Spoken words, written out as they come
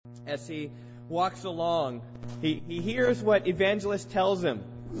as he walks along, he hears what Evangelist tells him.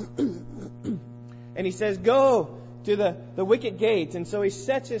 And he says, go to the wicket gate. And so he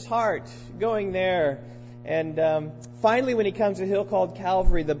sets his heart going there. And finally, when he comes to a hill called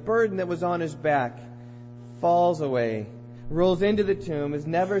Calvary, the burden that was on his back falls away, rolls into the tomb, is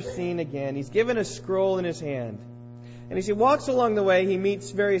never seen again. He's given a scroll in his hand. And as he walks along the way, he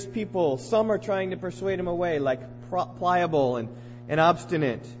meets various people. Some are trying to persuade him away, like pliable and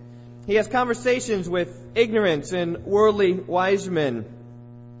obstinate. He has conversations with ignorant and worldly wise men.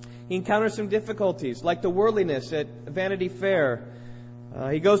 He encounters some difficulties, like the worldliness at Vanity Fair.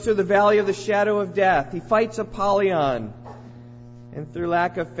 He goes through the valley of the shadow of death. He fights Apollyon. And through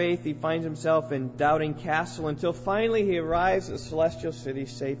lack of faith, he finds himself in Doubting Castle until finally he arrives at the celestial city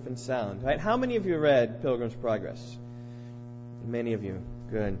safe and sound. Right? How many of you read Pilgrim's Progress? Many of you.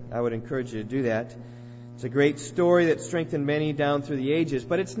 Good. I would encourage you to do that. It's a great story that strengthened many down through the ages,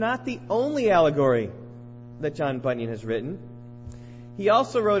 but it's not the only allegory that John Bunyan has written. He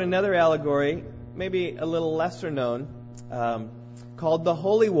also wrote another allegory, maybe a little lesser known, called The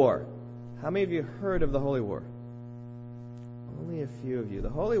Holy War. How many of you heard of The Holy War? Only a few of you. The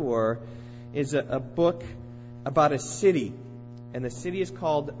Holy War is a book about a city, and the city is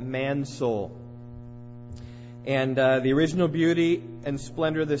called Mansoul. And the original beauty and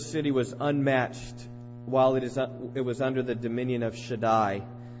splendor of this city was unmatched while it was under the dominion of Shaddai.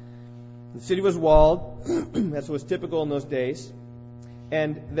 The city was walled, as was typical in those days,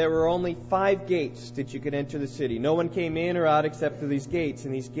 and there were only 5 gates that you could enter the city. No one came in or out except through these gates,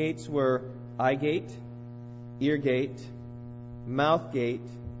 and these gates were eye gate, ear gate, mouth gate,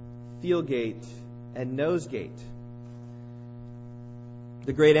 feel gate, and nose gate.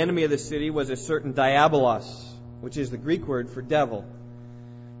 The great enemy of the city was a certain Diabolos, which is the Greek word for devil.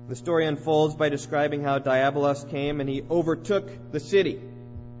 The story unfolds by describing how Diabolos came and he overtook the city.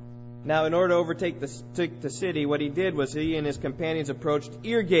 Now, in order to overtake the city, what he did was he and his companions approached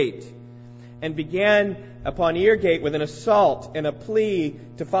Eargate and began upon Eargate with an assault and a plea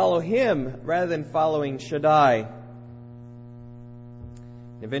to follow him rather than following Shaddai.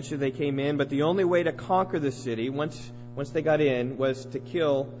 Eventually they came in, but the only way to conquer the city, once they got in, was to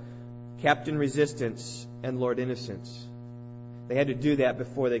kill Captain Resistance and Lord Innocence. They had to do that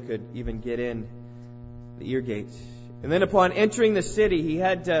before they could even get in the Eargate. And then upon entering the city, he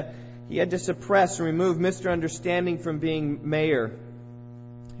had to suppress and remove Mr. Understanding from being mayor.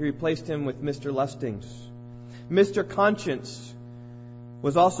 He replaced him with Mr. Lustings. Mr. Conscience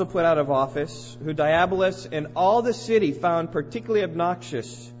was also put out of office, who Diabolus and all the city found particularly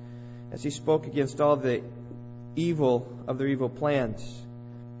obnoxious as he spoke against all the evil of their evil plans.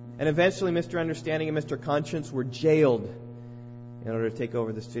 And eventually Mr. Understanding and Mr. Conscience were jailed in order to take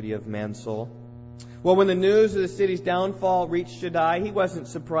over the city of Mansoul. Well, when the news of the city's downfall reached Shaddai, he wasn't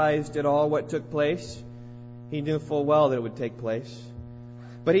surprised at all what took place. He knew full well that it would take place.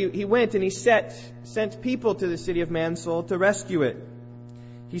 But he went and he sent people to the city of Mansoul to rescue it.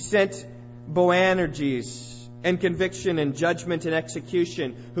 He sent Boanerges and conviction and judgment and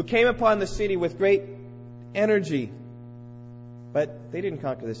execution, who came upon the city with great energy. But they didn't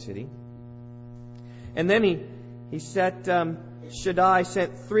conquer the city. And then he set Shaddai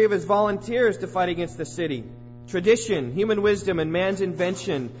sent 3 of his volunteers to fight against the city. Tradition, human wisdom, and man's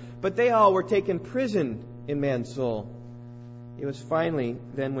invention. But they all were taken prison in Mansoul. It was finally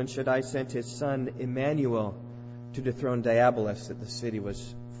then when Shaddai sent his son Emmanuel to dethrone Diabolus that the city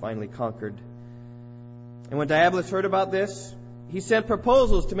was finally conquered. And when Diabolus heard about this, he sent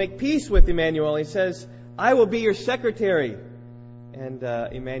proposals to make peace with Emmanuel. He says, I will be your secretary. And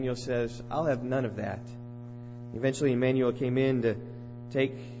Emmanuel says, I'll have none of that. Eventually Emmanuel came in to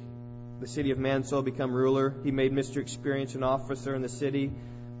take the city of Mansoul, become ruler. He made Mr. Experience an officer in the city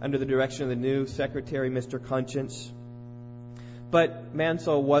under the direction of the new secretary, Mr. Conscience. But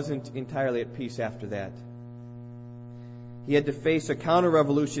Mansoul wasn't entirely at peace after that. He had to face a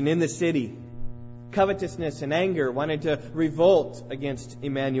counter-revolution in the city. Covetousness and anger wanted to revolt against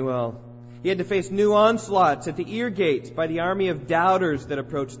Emmanuel. He had to face new onslaughts at the Eargate by the army of doubters that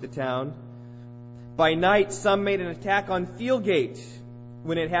approached the town. By night, some made an attack on Fieldgate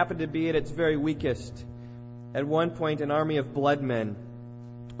when it happened to be at its very weakest. At one point, an army of bloodmen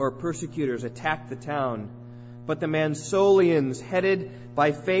or persecutors attacked the town, but the Mansoulians, headed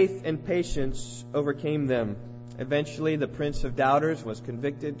by faith and patience, overcame them. Eventually, the prince of doubters was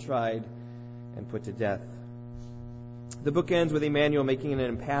convicted, tried, and put to death. The book ends with Emmanuel making an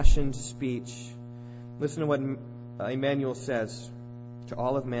impassioned speech. Listen to what Emmanuel says to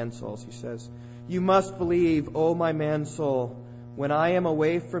all of Mansoul. He says, You must believe, O my Mansoul, when I am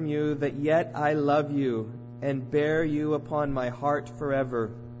away from you, that yet I love you and bear you upon my heart forever.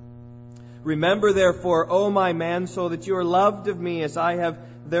 Remember, therefore, O my man soul, that you are loved of me, as I have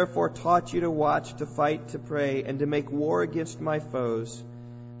therefore taught you to watch, to fight, to pray, and to make war against my foes.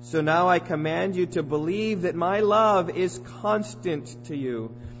 So now I command you to believe that my love is constant to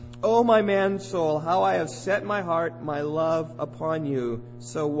you. O my man soul, how I have set my heart, my love upon you.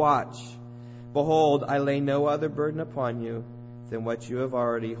 So watch. Behold, I lay no other burden upon you than what you have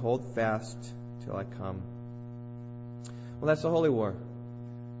already. Hold fast till I come. Well, that's the holy war.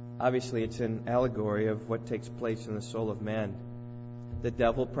 Obviously, it's an allegory of what takes place in the soul of man. The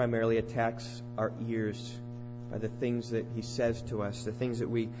devil primarily attacks our ears by the things that he says to us, the things that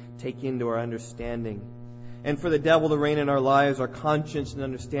we take into our understanding. And for the devil to reign in our lives, our conscience and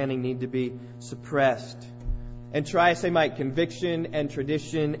understanding need to be suppressed. And try as they might, conviction and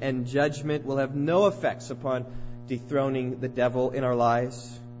tradition and judgment will have no effects upon dethroning the devil in our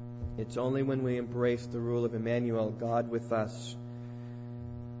lives. It's only when we embrace the rule of Emmanuel, God with us,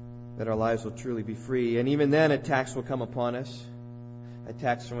 that our lives will truly be free. And even then, attacks will come upon us.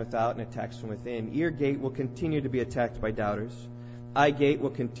 Attacks from without and attacks from within. Ear gate will continue to be attacked by doubters. Eye gate will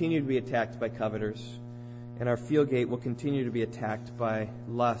continue to be attacked by coveters. And our feel gate will continue to be attacked by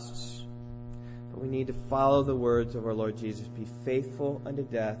lusts. But we need to follow the words of our Lord Jesus. Be faithful unto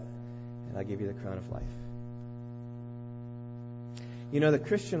death, and I'll give you the crown of life. You know, the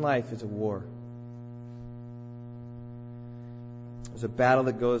Christian life is a war. There's a battle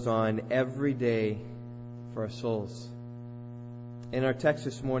that goes on every day for our souls. In our text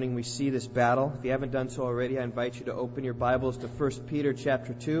this morning, we see this battle. If you haven't done so already, I invite you to open your Bibles to 1 Peter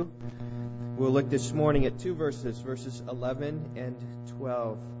chapter 2. We'll look this morning at two verses, verses 11 and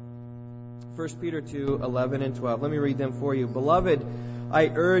 12. 1 Peter 2, 11 and 12. Let me read them for you. Beloved,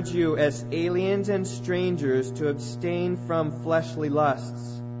 I urge you as aliens and strangers to abstain from fleshly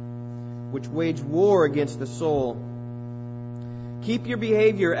lusts, which wage war against the soul. Keep your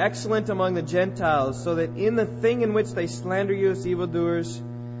behavior excellent among the Gentiles, so that in the thing in which they slander you as evildoers,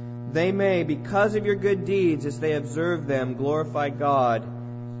 they may, because of your good deeds, as they observe them, glorify God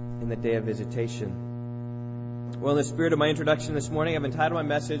in the day of visitation. Well, in the spirit of my introduction this morning, I've entitled my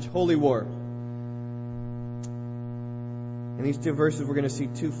message, Holy War. In these two verses, we're going to see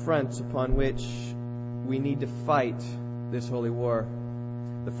two fronts upon which we need to fight this holy war.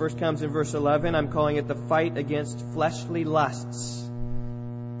 The first comes in verse 11. I'm calling it the fight against fleshly lusts.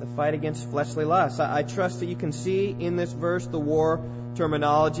 The fight against fleshly lusts. I trust that you can see in this verse the war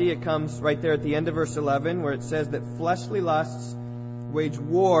terminology. It comes right there at the end of verse 11, where it says that fleshly lusts wage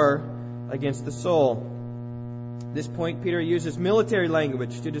war against the soul. At this point, Peter uses military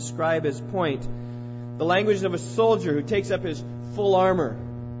language to describe his point. The language of a soldier who takes up his full armor.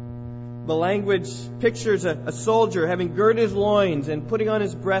 The language pictures a soldier having girded his loins and putting on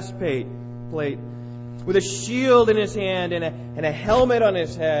his breastplate, with a shield in his hand and a helmet on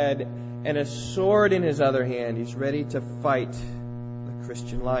his head and a sword in his other hand. He's ready to fight the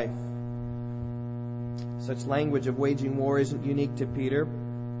Christian life. Such language of waging war isn't unique to Peter.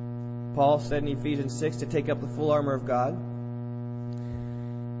 Paul said in Ephesians 6 to take up the full armor of God.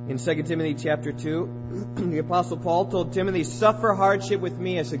 In 2 Timothy chapter 2, the Apostle Paul told Timothy, suffer hardship with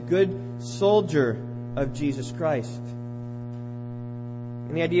me as a good soldier of Jesus Christ.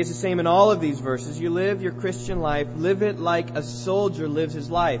 And the idea is the same in all of these verses. You live your Christian life, live it like a soldier lives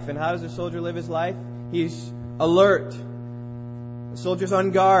his life. And how does a soldier live his life? He's alert. The soldier's on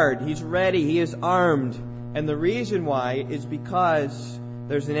guard. He's ready. He is armed. And the reason why is because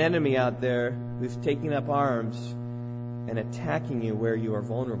there's an enemy out there who's taking up arms and attacking you where you are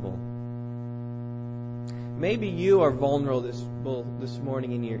vulnerable. Maybe you are vulnerable this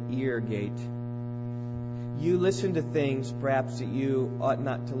morning in your ear gate. You listen to things perhaps that you ought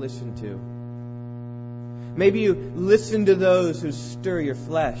not to listen to. Maybe you listen to those who stir your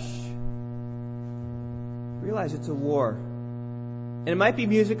flesh. Realize it's a war. And it might be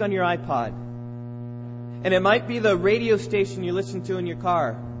music on your iPod. And it might be the radio station you listen to in your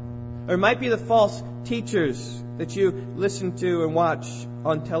car. Or it might be the false teachers that you listen to and watch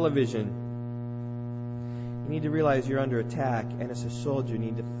on television. You need to realize you're under attack, and as a soldier, you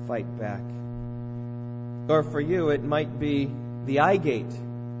need to fight back. Or for you, it might be the eye gate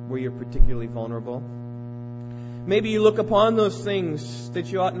where you're particularly vulnerable. Maybe you look upon those things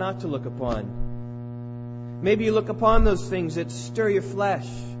that you ought not to look upon. Maybe you look upon those things that stir your flesh.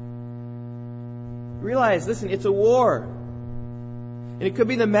 Realize, listen, it's a war. And it could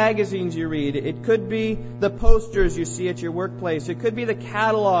be the magazines you read. It could be the posters you see at your workplace. It could be the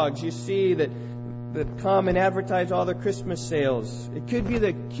catalogs you see that come and advertise all their Christmas sales. It could be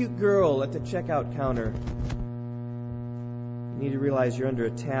the cute girl at the checkout counter. You need to realize you're under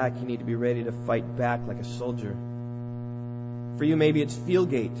attack. You need to be ready to fight back like a soldier. For you, maybe it's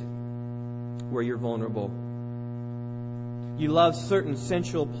Fieldgate. where you're vulnerable. You love certain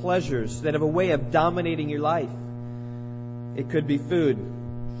sensual pleasures that have a way of dominating your life. It could be food,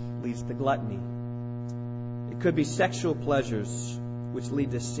 leads to gluttony. It could be sexual pleasures, which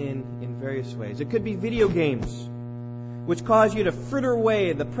lead to sin in various ways. It could be video games, which cause you to fritter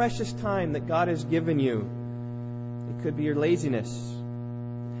away the precious time that God has given you. It could be your laziness.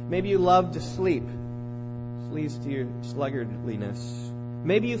 Maybe you love to sleep. This leads to your sluggardliness.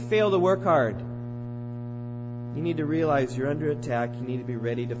 Maybe you fail to work hard. You need to realize you're under attack. You need to be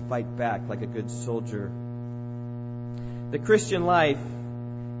ready to fight back like a good soldier. The Christian life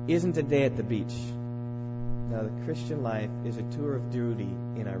isn't a day at the beach. No, the Christian life is a tour of duty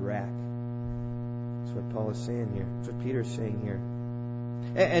in Iraq. That's what Paul is saying here. That's what Peter is saying here.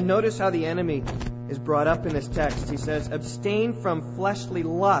 And notice how the enemy is brought up in this text. He says, abstain from fleshly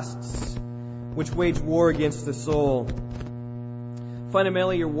lusts, which wage war against the soul.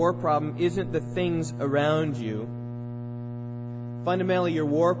 Fundamentally, your war problem isn't the things around you. Fundamentally, your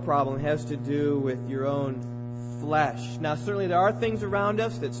war problem has to do with your own flesh. Now, certainly there are things around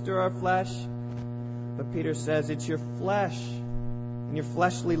us that stir our flesh, but Peter says it's your flesh and your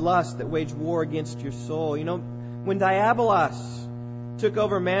fleshly lust that wage war against your soul. You know, when Diabolos took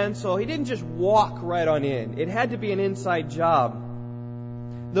over man's soul, he didn't just walk right on in. It had to be an inside job.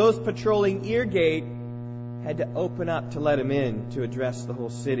 Those patrolling Eargate had to open up to let him in to address the whole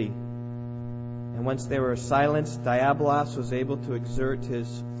city. And once they were silenced, Diabolos was able to exert his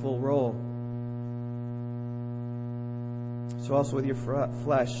full role. So also with your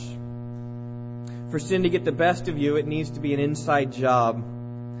flesh. For sin to get the best of you, it needs to be an inside job.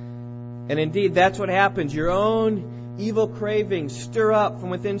 And indeed, that's what happens. Your own evil cravings stir up from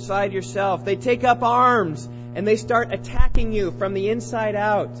within inside yourself. They take up arms and they start attacking you from the inside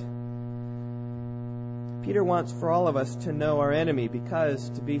out. Peter wants for all of us to know our enemy,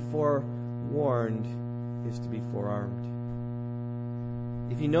 because to be forewarned is to be forearmed.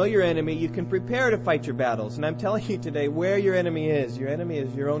 If you know your enemy, you can prepare to fight your battles. And I'm telling you today where your enemy is. Your enemy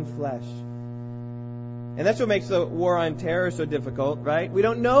is your own flesh. And that's what makes the war on terror so difficult, right? We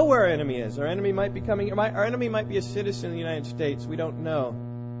don't know where our enemy is. Our enemy might be our enemy might be a citizen of the United States. We don't know.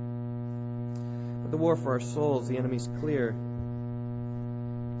 But the war for our souls, the enemy's clear.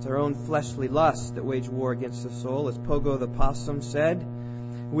 It's our own fleshly lusts that wage war against the soul. As Pogo the Possum said,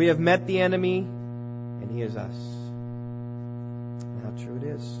 we have met the enemy, and he is us. And how true it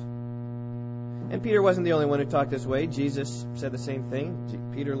is. And Peter wasn't the only one who talked this way. Jesus said the same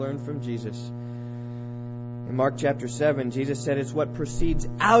thing. Peter learned from Jesus. In Mark chapter 7, Jesus said it's what proceeds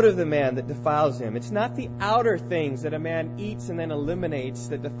out of the man that defiles him. It's not the outer things that a man eats and then eliminates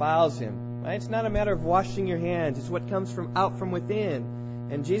that defiles him. Right? It's not a matter of washing your hands. It's what comes out from within.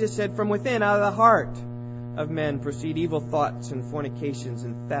 And Jesus said, from within, out of the heart of men, proceed evil thoughts and fornications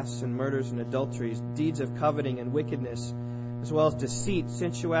and thefts and murders and adulteries, deeds of coveting and wickedness, as well as deceit,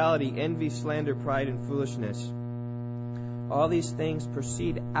 sensuality, envy, slander, pride, and foolishness. All these things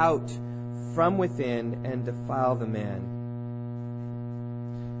proceed out from within and defile the man.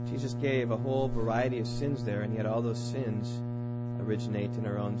 Jesus gave a whole variety of sins there, and yet all those sins originate in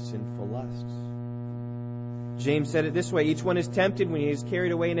our own sinful lusts. James said it this way, each one is tempted when he is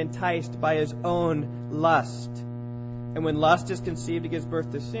carried away and enticed by his own lust. And when lust is conceived, it gives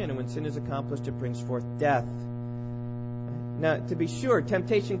birth to sin. And when sin is accomplished, it brings forth death. Now, to be sure,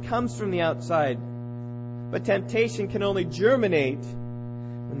 temptation comes from the outside. But temptation can only germinate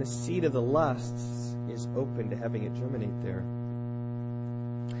when the seed of the lusts is open to having it germinate there.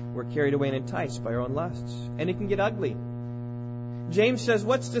 We're carried away and enticed by our own lusts. And it can get ugly. James says,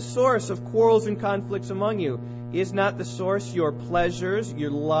 what's the source of quarrels and conflicts among you? Is not the source your pleasures,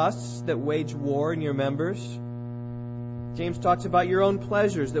 your lusts that wage war in your members? James talks about your own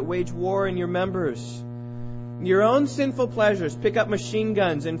pleasures that wage war in your members. Your own sinful pleasures pick up machine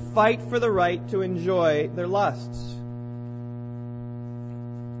guns and fight for the right to enjoy their lusts.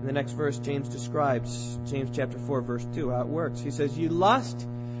 In the next verse, James describes, James chapter 4, verse 2, how it works. He says, you lust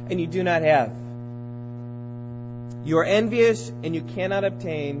and you do not have. You are envious and you cannot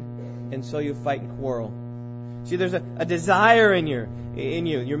obtain, and so you fight and quarrel. See, there's a desire in you,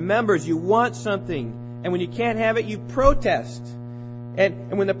 your members. You want something, and when you can't have it, you protest.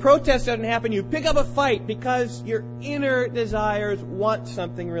 And when the protest doesn't happen, you pick up a fight because your inner desires want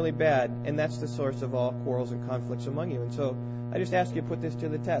something really bad, and that's the source of all quarrels and conflicts among you. And so I just ask you to put this to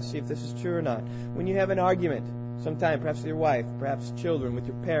the test, see if this is true or not. When you have an argument, sometime perhaps with your wife, perhaps children, with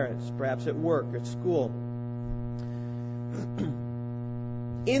your parents, perhaps at work, at school,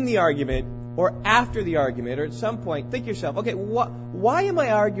 in the argument or after the argument or at some point, think to yourself, okay, why am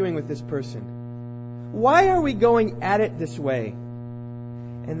I arguing with this person? Why are we going at it this way?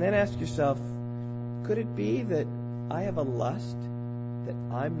 And then ask yourself, could it be that I have a lust that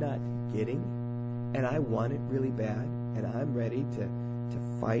I'm not getting, and I want it really bad, and I'm ready to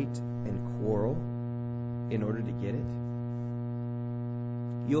fight and quarrel in order to get it?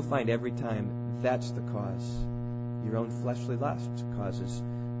 You'll find every time that's the cause. Your own fleshly lust causes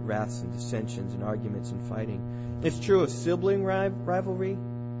wraths and dissensions and arguments and fighting. It's true of sibling rivalry.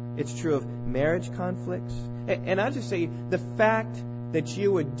 It's true of marriage conflicts. And I'll just say, the fact that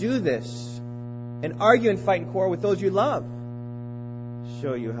you would do this and argue and fight and quarrel with those you love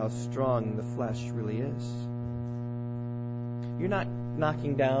show you how strong the flesh really is. You're not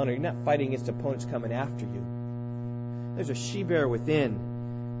knocking down, or you're not fighting against opponents coming after you. There's a she-bear within.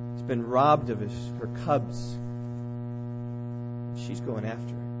 It's been robbed of her cubs. She's going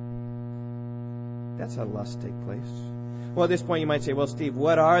after her. That's how lusts take place. Well, at this point you might say, well, Steve,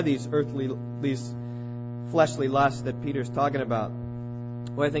 what are these fleshly lusts that Peter's talking about?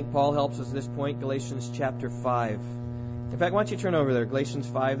 Well, I think Paul helps us at this point. Galatians chapter 5. In fact, why don't you turn over there? Galatians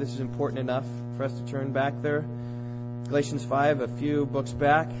 5. This is important enough for us to turn back there. Galatians 5, a few books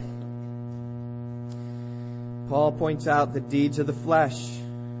back. Paul points out the deeds of the flesh,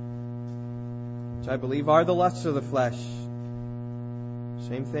 which I believe are the lusts of the flesh.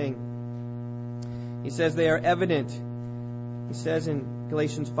 Same thing. He says they are evident. He says in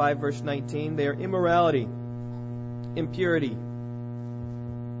Galatians 5, verse 19, they are immorality, impurity,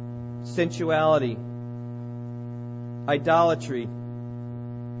 sensuality, idolatry,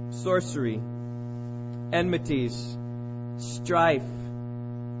 sorcery, enmities, strife,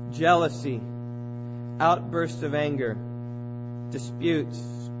 jealousy, outbursts of anger, disputes,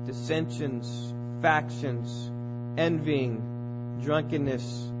 dissensions, factions, envying,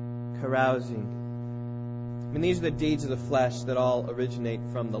 drunkenness, carousing. I mean, these are the deeds of the flesh that all originate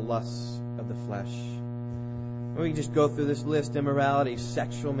from the lusts of the flesh. And we can just go through this list: immorality,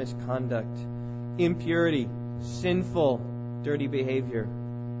 sexual misconduct, impurity, sinful, dirty behavior,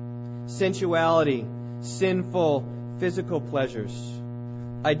 sensuality, sinful physical pleasures,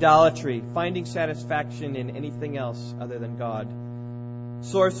 idolatry, finding satisfaction in anything else other than God,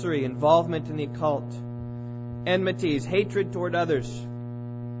 sorcery, involvement in the occult, enmities, hatred toward others,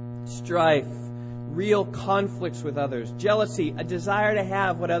 strife, real conflicts with others, jealousy, a desire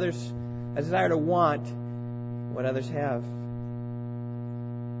to want what others have,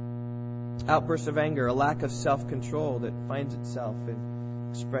 outbursts of anger, a lack of self-control that finds itself in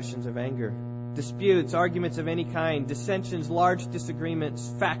expressions of anger, disputes, arguments of any kind, dissensions, large disagreements,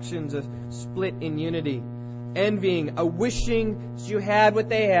 factions, a split in unity, envying, a wishing that you had what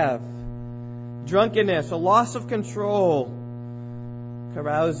they have, drunkenness, a loss of control,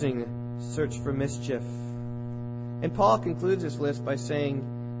 carousing, search for mischief. And Paul concludes this list by saying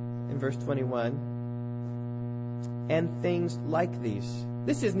in verse 21, and things like these.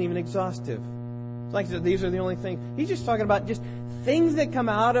 This isn't even exhaustive. It's like these are the only things. He's just talking about just things that come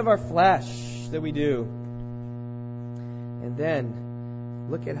out of our flesh that we do. And then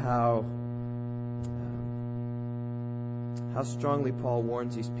look at how strongly Paul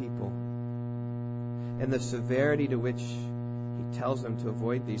warns these people, and the severity to which he tells them to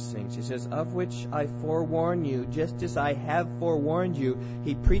avoid these things. He says, of which I forewarn you, just as I have forewarned you.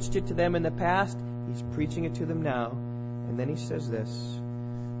 He preached it to them in the past. He's preaching it to them now. And then he says this: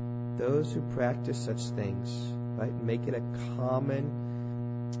 those who practice such things, right, make it a common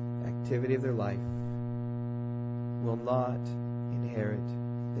activity of their life, will not inherit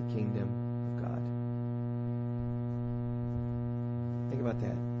the kingdom of God. Think about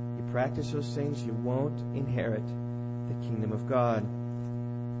that. You practice those things, you won't inherit the kingdom of God.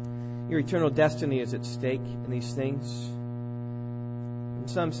 Your eternal destiny is at stake in these things. In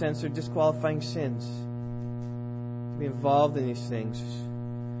some sense, they're disqualifying sins. To be involved in these things,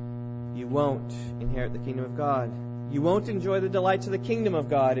 you won't inherit the kingdom of God. You won't enjoy the delights of the kingdom of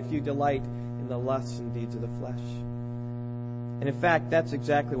God if you delight in the lusts and deeds of the flesh. And in fact, that's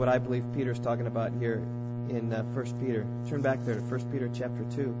exactly what I believe Peter's talking about here in 1 Peter. Turn back there to 1 Peter chapter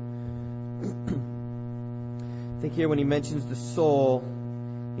 2. I think here when he mentions the soul,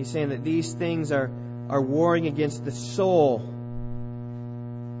 he's saying that these things are warring against the soul,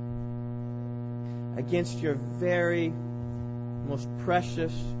 against your very most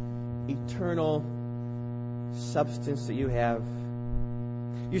precious, eternal substance that you have.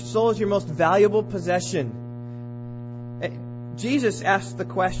 Your soul is your most valuable possession. Jesus asked the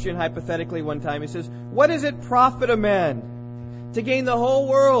question hypothetically one time. He says, what does it profit a man to gain the whole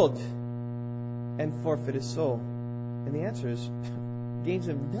world and forfeit his soul? And the answer is, gains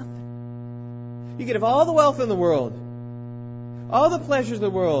him nothing. You could have all the wealth in the world, all the pleasures of the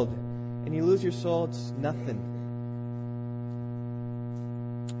world, and you lose your soul, it's nothing.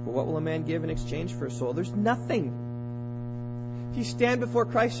 For what will a man give in exchange for a soul? There's nothing. If you stand before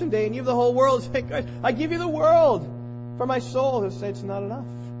Christ someday and you have the whole world, say, Christ, I give you the world for my soul. He'll say it's not enough.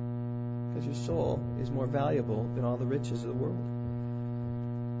 Because your soul is more valuable than all the riches of the world.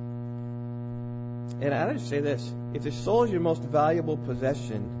 And I just say this. If the soul is your most valuable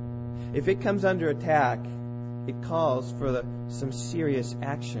possession, if it comes under attack, it calls for some serious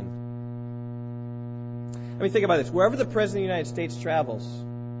action. I mean, think about this. Wherever the President of the United States travels,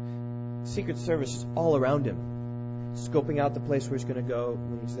 Secret Service is all around him, scoping out the place where he's going to go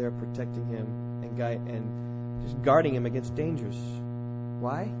when he's there, protecting him and just guarding him against dangers.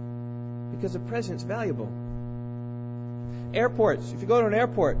 Why? Because the President's valuable. Airports. If you go to an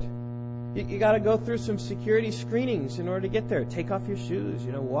airport, you got to go through some security screenings in order to get there. Take off your shoes.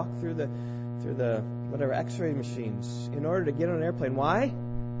 Walk through the whatever X-ray machines in order to get on an airplane. Why?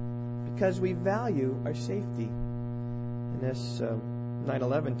 Because we value our safety. And as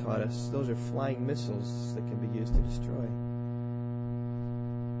 9/11 taught us, those are flying missiles that can be used to destroy.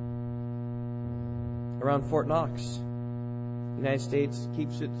 Around Fort Knox, the United States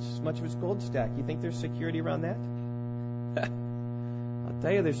keeps much of its gold stack. You think there's security around that? I'll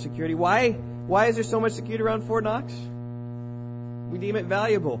tell you there's security. Why is there so much security around Fort Knox? We deem it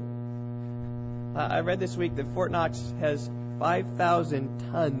valuable. I read this week that Fort Knox has 5,000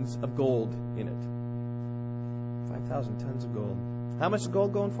 tons of gold in it. 5,000 tons of gold. How much is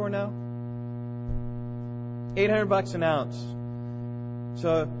gold going for now? $800 an ounce.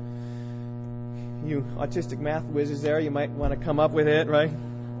 So, you autistic math whizzes there, you might want to come up with it, right?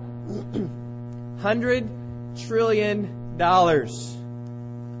 $100 trillion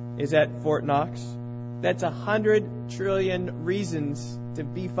is at Fort Knox. That's 100 trillion reasons to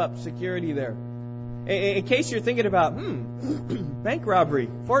beef up security there. In case you're thinking about, bank robbery,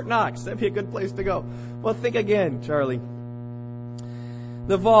 Fort Knox, that'd be a good place to go. Well, think again, Charlie.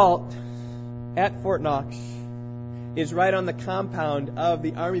 The vault at Fort Knox is right on the compound of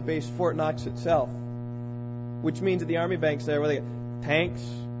the Army base Fort Knox itself, which means that the Army bank's there where they got tanks,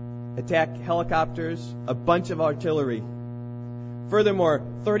 attack helicopters, a bunch of artillery. Furthermore,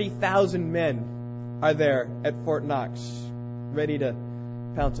 30,000 men are there at Fort Knox, ready to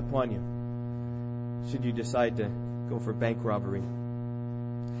pounce upon you, should you decide to go for bank robbery.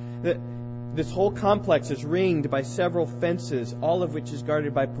 This whole complex is ringed by several fences, all of which is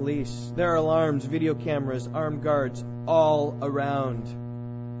guarded by police. There are alarms, video cameras, armed guards all around.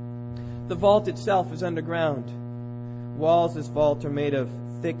 The vault itself is underground. Walls of this vault are made of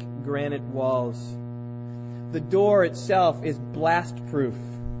thick granite walls. The door itself is blast-proof.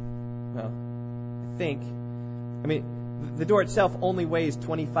 Well, the door itself only weighs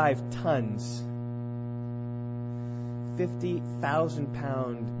 25 tons.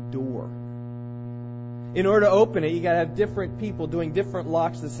 50,000-pound door. In order to open it, you got to have different people doing different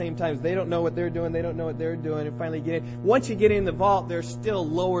locks at the same time. They don't know what they're doing. They don't know what they're doing. And finally get in. Once you get in the vault, there's still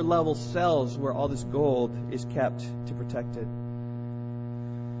lower level cells where all this gold is kept to protect it.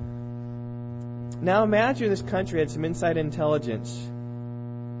 Now imagine this country had some inside intelligence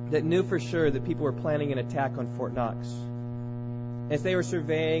that knew for sure that people were planning an attack on Fort Knox. As they were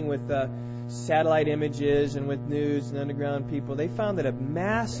surveying with satellite images and with news and underground people, they found that a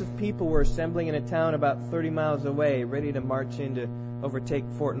mass of people were assembling in a town about 30 miles away, ready to march in to overtake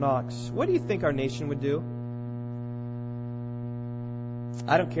Fort Knox. What do you think our nation would do?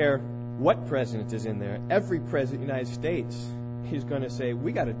 I don't care what president is in there. Every president of the United States is going to say,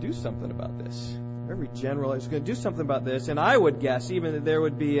 we got to do something about this. Every general is going to do something about this. And I would guess even that there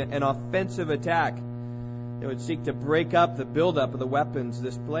would be an offensive attack that would seek to break up the buildup of the weapons of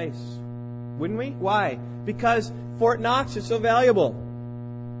this place. Wouldn't we? Why? Because Fort Knox is so valuable.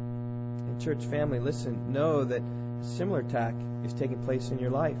 And church family, listen, know that a similar attack is taking place in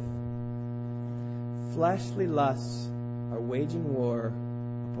your life. Fleshly lusts are waging war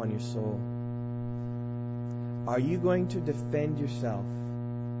upon your soul. Are you going to defend yourself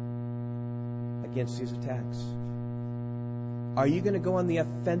against these attacks? Are you going to go on the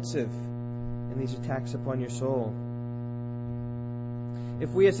offensive in these attacks upon your soul? If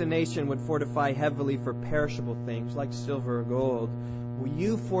we as a nation would fortify heavily for perishable things like silver or gold, will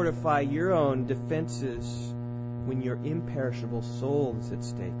you fortify your own defenses when your imperishable soul is at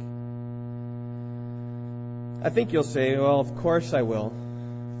stake? I think you'll say, well, of course I will.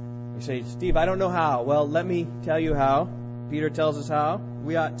 You say, Steve, I don't know how. Well, let me tell you how. Peter tells us how.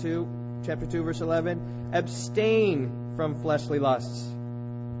 We ought to, chapter 2, verse 11, abstain from fleshly lusts.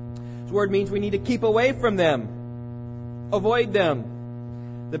 This word means we need to keep away from them. Avoid them.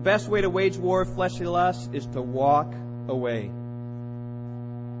 The best way to wage war of fleshly lusts is to walk away.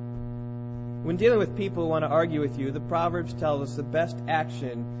 When dealing with people who want to argue with you, the Proverbs tell us the best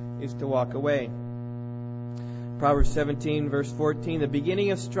action is to walk away. Proverbs 17, verse 14, the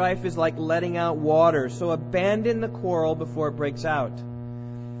beginning of strife is like letting out water, so abandon the quarrel before it breaks out.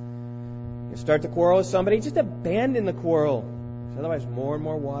 You start to quarrel with somebody, just abandon the quarrel. Otherwise, more and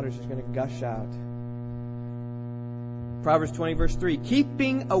more water is just going to gush out. Proverbs 20, verse 3,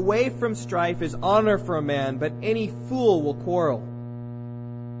 keeping away from strife is honor for a man, but any fool will quarrel.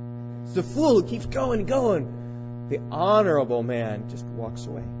 It's the fool who keeps going and going. The honorable man just walks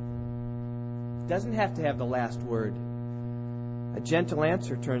away. Doesn't have to have the last word. A gentle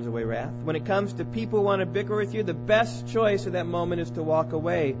answer turns away wrath. When it comes to people who want to bicker with you, the best choice at that moment is to walk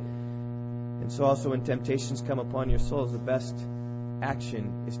away. And so also when temptations come upon your souls, the best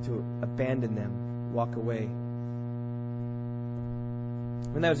action is to abandon them, walk away.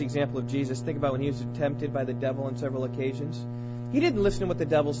 When that was the example of Jesus, think about when he was tempted by the devil on several occasions. He didn't listen to what the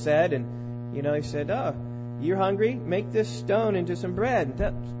devil said, and he said, you're hungry? Make this stone into some bread.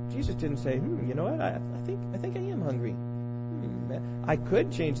 Jesus didn't say, you know what? I think I am hungry. I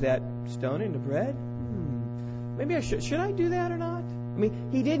could change that stone into bread. Maybe I should. Should I do that or not? I mean,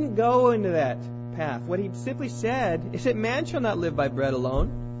 he didn't go into that path. What he simply said is that man shall not live by bread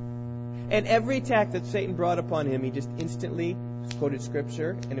alone. And every attack that Satan brought upon him, he just instantly quoted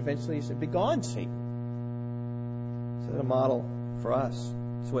Scripture, and eventually he said, "Begone, Satan." So that's a model for us.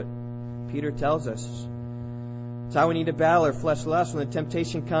 It's what Peter tells us. It's how we need to battle our flesh lust. When the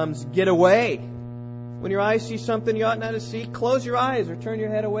temptation comes, get away. When your eyes see something you ought not to see, close your eyes or turn your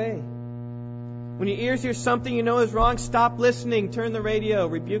head away. When your ears hear something you know is wrong, stop listening. Turn the radio.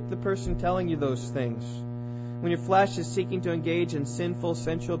 Rebuke the person telling you those things. When your flesh is seeking to engage in sinful,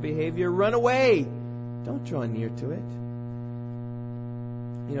 sensual behavior, run away. Don't draw near to it.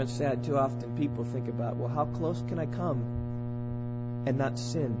 It's sad. Too often people think about, well, how close can I come and not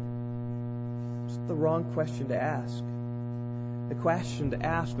sin? It's the wrong question to ask. The question to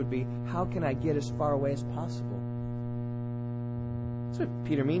ask would be, how can I get as far away as possible? That's what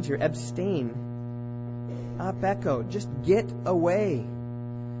Peter means here. Abstain. Apeko. Just get away.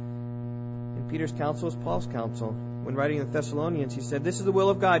 And Peter's counsel is Paul's counsel. When writing the Thessalonians, he said, this is the will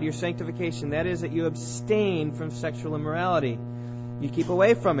of God, your sanctification. That is that you abstain from sexual immorality. You keep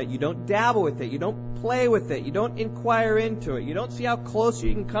away from it. You don't dabble with it. You don't play with it. You don't inquire into it. You don't see how close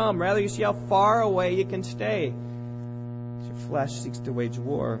you can come. Rather, you see how far away you can stay. Your flesh seeks to wage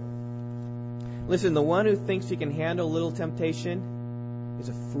war. Listen, the one who thinks he can handle a little temptation is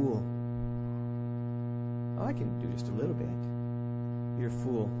a fool. Oh, I can do just a little bit. You're a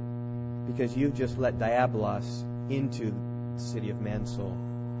fool. Because you've just let Diabolos into the city of man's soul,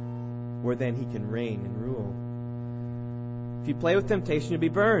 where then he can reign and rule. If you play with temptation, you'll be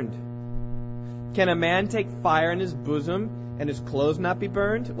burned. Can a man take fire in his bosom and his clothes not be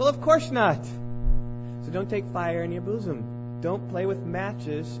burned? Well, of course not. So don't take fire in your bosom. Don't play with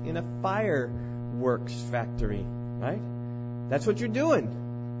matches in a fireworks factory, right? That's what you're doing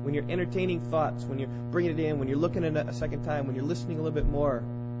when you're entertaining thoughts, when you're bringing it in, when you're looking at it a second time, when you're listening a little bit more.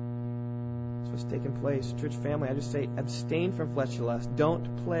 That's what's taking place. Church family, I just say abstain from fleshly lust.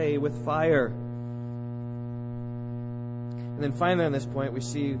 Don't play with fire. And then finally on this point, we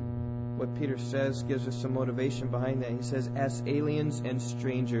see what Peter says gives us some motivation behind that. He says, as aliens and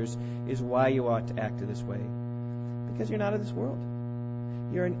strangers is why you ought to act this way. Because you're not of this world.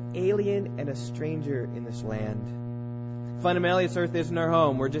 You're an alien and a stranger in this land. Fundamentally, this earth isn't our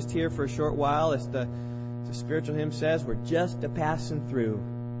home. We're just here for a short while. As the spiritual hymn says, we're just a-passing through.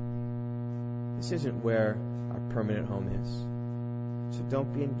 This isn't where our permanent home is. So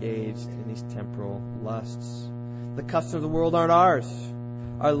don't be engaged in these temporal lusts. The customs of the world aren't ours.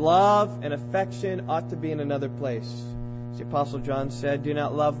 Our love and affection ought to be in another place. As the Apostle John said, do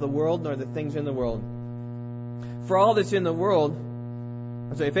not love the world nor the things in the world. For all that's in the world,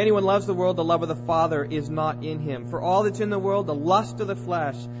 so if anyone loves the world, the love of the Father is not in him. For all that's in the world, the lust of the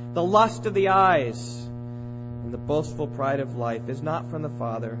flesh, the lust of the eyes, and the boastful pride of life is not from the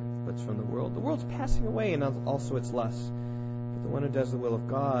Father, but it's from the world. The world's passing away and also its lusts. But the one who does the will of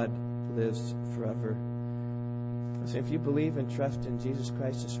God lives forever. So if you believe and trust in Jesus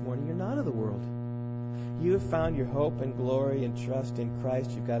Christ this morning, you're not of the world. You have found your hope and glory and trust in Christ.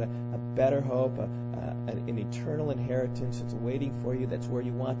 You've got a better hope, an eternal inheritance that's waiting for you. That's where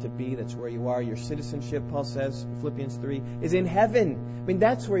you want to be. That's where you are. Your citizenship, Paul says in Philippians 3, is in heaven. I mean,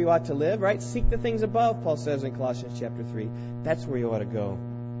 that's where you ought to live, right? Seek the things above, Paul says in Colossians chapter 3. That's where you ought to go.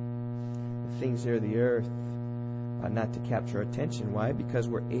 The things here of the earth ought not to capture our attention. Why? Because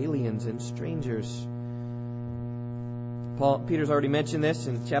we're aliens and strangers. Peter's already mentioned this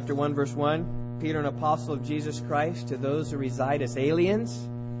in chapter 1, verse 1. Peter, an apostle of Jesus Christ, to those who reside as aliens,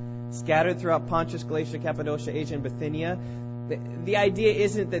 scattered throughout Pontus, Galatia, Cappadocia, Asia, and Bithynia. The idea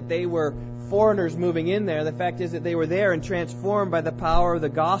isn't that they were foreigners moving in there. The fact is that they were there and transformed by the power of the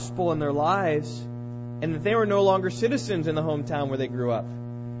gospel in their lives, and that they were no longer citizens in the hometown where they grew up.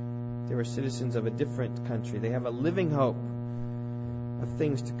 They were citizens of a different country. They have a living hope of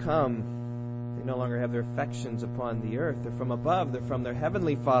things to come. They no longer have their affections upon the earth. They're from above. They're from their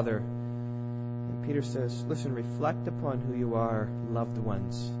heavenly Father. And Peter says, listen, reflect upon who you are, loved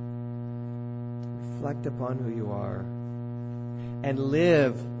ones. Reflect upon who you are. And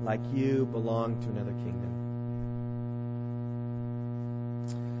live like you belong to another kingdom.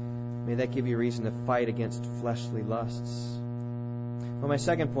 May that give you reason to fight against fleshly lusts. Well, my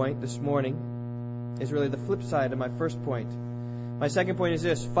second point this morning is really the flip side of my first point. My second point is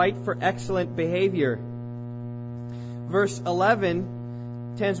this: fight for excellent behavior. Verse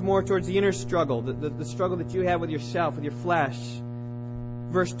 11 tends more towards the inner struggle, the struggle that you have with yourself, with your flesh.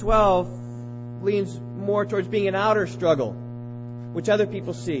 Verse 12 leans more towards being an outer struggle, which other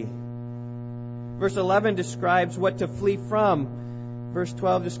people see. Verse 11 describes what to flee from. Verse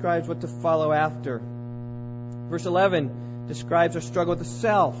 12 describes what to follow after. Verse 11 describes our struggle with the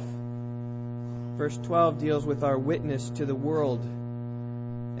self. Verse 12 deals with our witness to the world.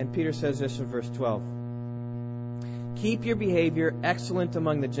 And Peter says this in verse 12. Keep your behavior excellent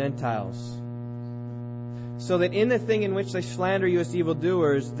among the Gentiles, so that in the thing in which they slander you as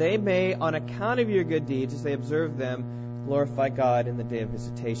evildoers, they may, on account of your good deeds, as they observe them, glorify God in the day of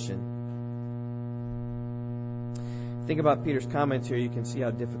visitation. Think about Peter's comments here. You can see how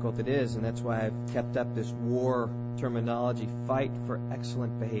difficult it is, and that's why I've kept up this war terminology. Fight for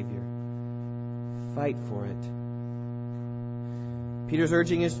excellent behavior. Fight for it. Peter's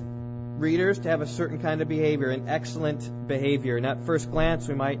urging his readers to have a certain kind of behavior, an excellent behavior. And at first glance,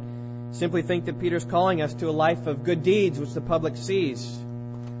 we might simply think that Peter's calling us to a life of good deeds, which the public sees.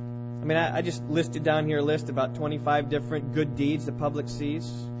 I mean, I just listed down here a list about 25 different good deeds the public sees,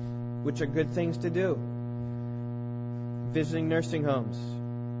 which are good things to do. Visiting nursing homes,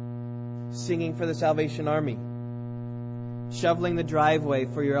 singing for the Salvation Army, shoveling the driveway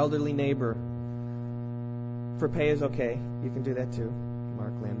for your elderly neighbor. For pay is okay. You can do that too,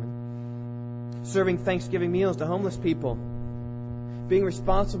 Mark Landman. Serving Thanksgiving meals to homeless people. Being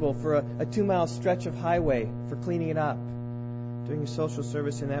responsible for a 2-mile stretch of highway, for cleaning it up. Doing social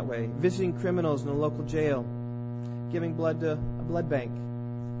service in that way. Visiting criminals in a local jail. Giving blood to a blood bank.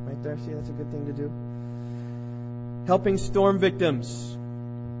 Right there, see, that's a good thing to do. Helping storm victims.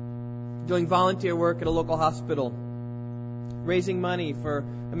 Doing volunteer work at a local hospital. Raising money for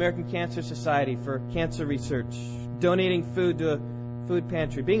American Cancer Society for cancer research. Donating food to a food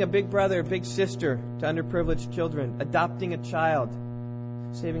pantry. Being a big brother, a big sister to underprivileged children. Adopting a child.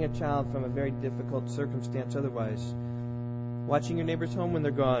 Saving a child from a very difficult circumstance otherwise. Watching your neighbor's home when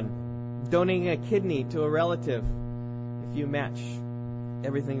they're gone. Donating a kidney to a relative if you match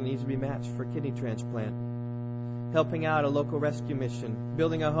everything that needs to be matched for a kidney transplant. Helping out a local rescue mission.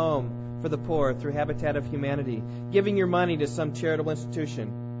 Building a home for the poor through Habitat of Humanity. Giving your money to some charitable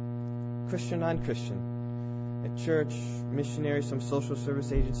institution. Christian, non-Christian. A church, missionary, some social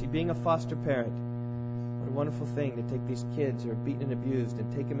service agency. Being a foster parent. What a wonderful thing to take these kids who are beaten and abused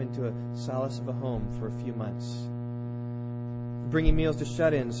and take them into a solace of a home for a few months. Bringing meals to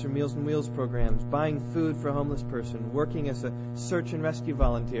shut-ins through Meals on Wheels programs. Buying food for a homeless person. Working as a search and rescue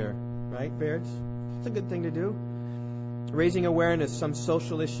volunteer. Right, Bairds? It's a good thing to do. Raising awareness, some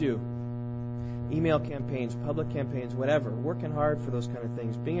social issue. Email campaigns, public campaigns, whatever. Working hard for those kind of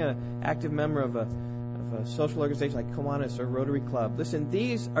things. Being an active member of a social organization like Kiwanis or Rotary Club. Listen,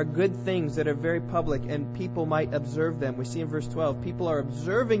 these are good things that are very public and people might observe them. We see in verse 12, people are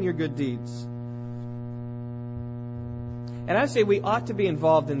observing your good deeds. And I say we ought to be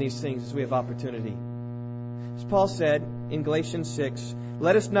involved in these things as we have opportunity. As Paul said in Galatians 6,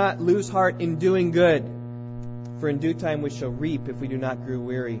 let us not lose heart in doing good, for in due time we shall reap if we do not grow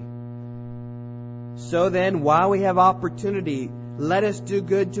weary. So then, while we have opportunity, let us do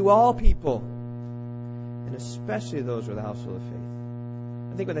good to all people, and especially those of the household of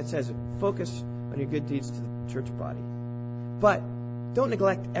faith. I think what that says is focus on your good deeds to the church body. But don't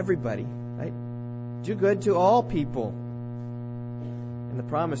neglect everybody, right? Do good to all people. And the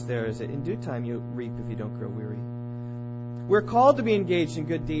promise there is that in due time you'll reap if you don't grow weary. We're called to be engaged in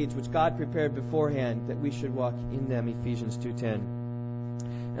good deeds which God prepared beforehand that we should walk in them, Ephesians 2:10.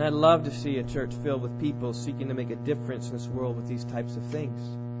 And I'd love to see a church filled with people seeking to make a difference in this world with these types of things.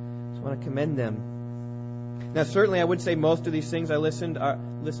 So I want to commend them. Now, certainly I would say most of these things I listed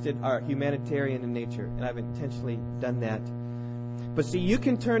are humanitarian in nature, and I've intentionally done that. But see, you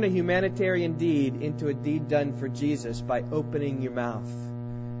can turn a humanitarian deed into a deed done for Jesus by opening your mouth.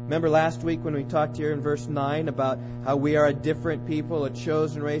 Remember last week when we talked here in verse 9 about how we are a different people, a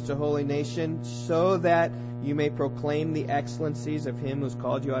chosen race, a holy nation, so that you may proclaim the excellencies of Him who's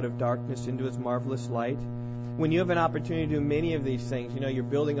called you out of darkness into His marvelous light. When you have an opportunity to do many of these things, you're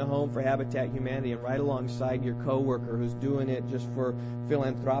building a home for Habitat Humanity, and right alongside your coworker who's doing it just for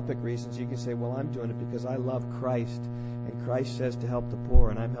philanthropic reasons, you can say, well, I'm doing it because I love Christ, and Christ says to help the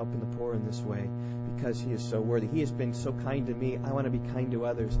poor, and I'm helping the poor in this way because He is so worthy. He has been so kind to me. I want to be kind to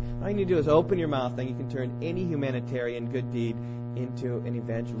others. All you need to do is open your mouth, and you can turn any humanitarian good deed into an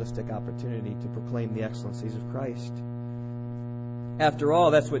evangelistic opportunity to proclaim the excellencies of Christ. After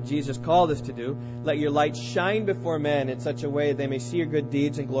all, that's what Jesus called us to do. Let your light shine before men in such a way that they may see your good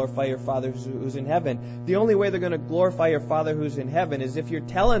deeds and glorify your Father who's in heaven. The only way they're going to glorify your Father who's in heaven is if you're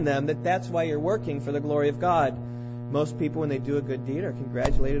telling them that that's why you're working for the glory of God. Most people, when they do a good deed, are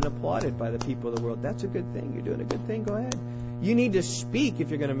congratulated and applauded by the people of the world. That's a good thing. You're doing a good thing. Go ahead. You need to speak if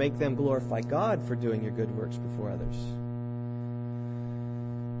you're going to make them glorify God for doing your good works before others.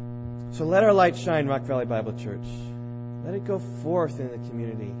 So let our light shine, Rock Valley Bible Church. Let it go forth in the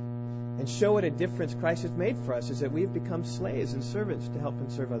community and show what a difference Christ has made for us, is that we've become slaves and servants to help and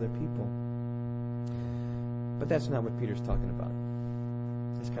serve other people. But that's not what Peter's talking about.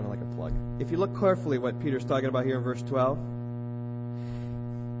 It's kind of like a plug. If you look carefully what Peter's talking about here in verse 12,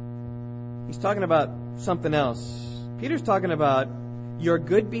 he's talking about something else. Peter's talking about your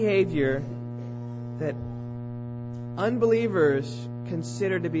good behavior that unbelievers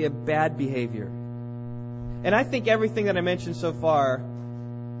consider to be a bad behavior. And I think everything that I mentioned so far,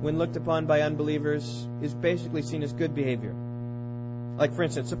 when looked upon by unbelievers, is basically seen as good behavior. Like, for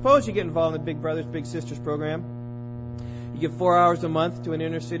instance, suppose you get involved in the Big Brothers Big Sisters program. You give 4 hours a month to an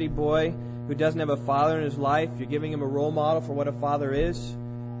inner city boy who doesn't have a father in his life. You're giving him a role model for what a father is.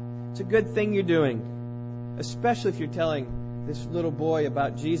 It's a good thing you're doing, especially if you're telling this little boy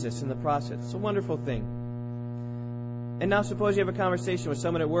about Jesus in the process. It's a wonderful thing. And now suppose you have a conversation with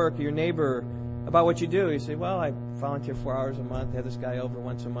someone at work or your neighbor about what you do. You say, well, I volunteer 4 hours a month. I have this guy over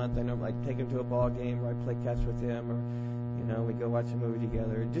once a month. I normally take him to a ball game, or I play catch with him, or we go watch a movie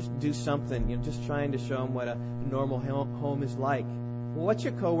together. Just do something, just trying to show him what a normal home is like. Well, what's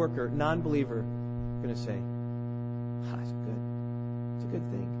your coworker, non-believer, going to say? It's good. It's a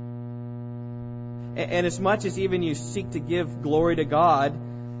good thing. And as much as even you seek to give glory to God,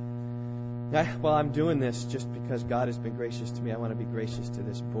 well, I'm doing this just because God has been gracious to me. I want to be gracious to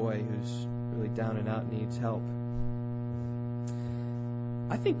this boy who's really down and out and needs help.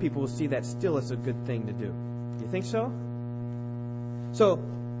 I think people will see that still as a good thing to do. You think so?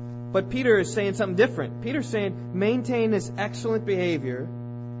 But Peter is saying something different. Peter's saying, maintain this excellent behavior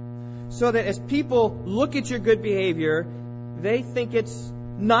so that as people look at your good behavior, they think it's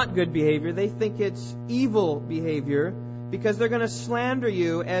not good behavior. They think it's evil behavior because they're going to slander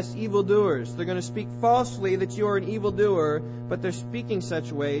you as evildoers. They're going to speak falsely that you're an evildoer, but they're speaking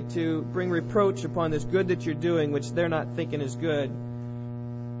such a way to bring reproach upon this good that you're doing, which they're not thinking is good.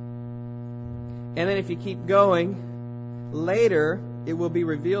 And then if you keep going, later it will be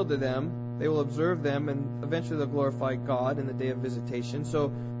revealed to them. They will observe them, and eventually they'll glorify God in the day of visitation.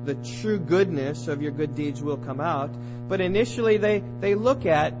 So the true goodness of your good deeds will come out. But initially they look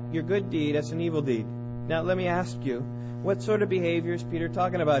at your good deed as an evil deed. Now let me ask you, what sort of behavior is Peter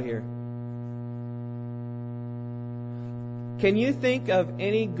talking about here? Can you think of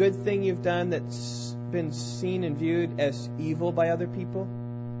any good thing you've done that's been seen and viewed as evil by other people?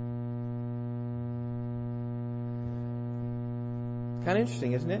 Kind of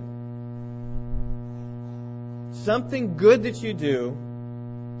interesting, isn't it? Something good that you do,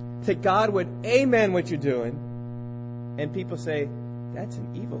 that God would amen what you're doing, and people say, that's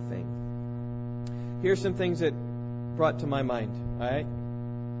an evil thing. Here's some things that brought to my mind, all right?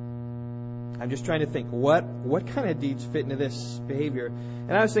 I'm just trying to think, what kind of deeds fit into this behavior?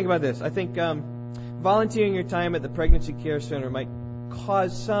 And I was thinking about this. I think volunteering your time at the Pregnancy Care Center might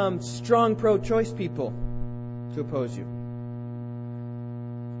cause some strong pro-choice people to oppose you.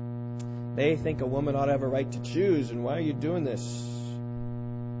 They think a woman ought to have a right to choose, and why are you doing this?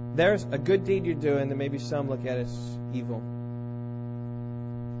 There's a good deed you're doing that maybe some look at as evil.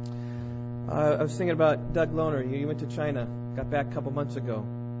 I was thinking about Doug Lohner. He went to China, got back a couple months ago.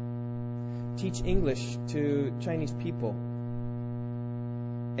 Teach English to Chinese people.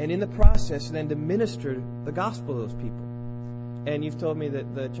 And in the process, then to minister the gospel to those people. And you've told me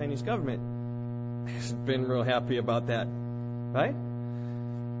that the Chinese government hasn't been real happy about that. Right?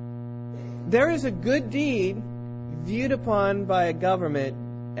 There is a good deed viewed upon by a government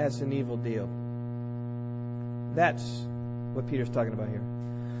as an evil deal. That's what Peter's talking about here.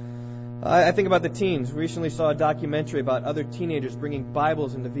 I think about the teens. We recently saw a documentary about other teenagers bringing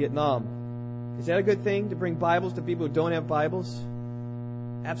Bibles into Vietnam. Is that a good thing, to bring Bibles to people who don't have Bibles?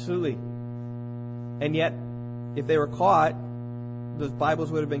 Absolutely. And yet, if they were caught, those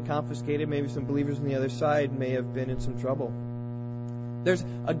Bibles would have been confiscated. Maybe some believers on the other side may have been in some trouble. There's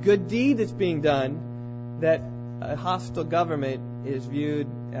a good deed that's being done that a hostile government is viewed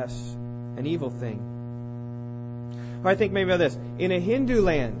as an evil thing. Or I think maybe about this. In a Hindu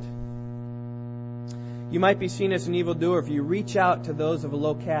land, you might be seen as an evildoer if you reach out to those of a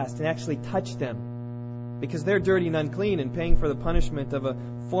low caste and actually touch them, because they're dirty and unclean and paying for the punishment of a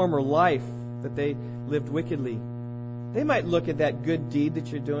former life that they lived wickedly. They might look at that good deed that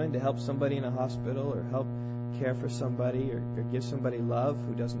you're doing to help somebody in a hospital, or help care for somebody, or give somebody love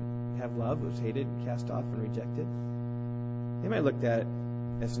who doesn't have love, who's hated and cast off and rejected. They might look at it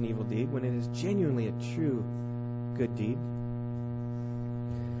as an evil deed when it is genuinely a true good deed.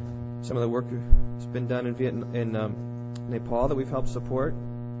 Some of the work that's been done in Nepal that we've helped support.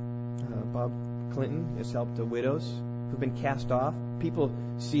 Bob Clinton has helped the widows who've been cast off. People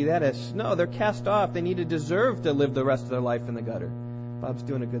see that as, no, they're cast off. They need to deserve to live the rest of their life in the gutter. Bob's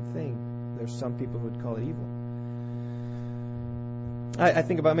doing a good thing. There's some people who would call it evil. I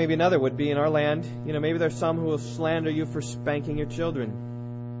think about maybe another would be in our land. Maybe there's some who will slander you for spanking your children.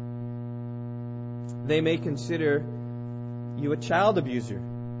 They may consider you a child abuser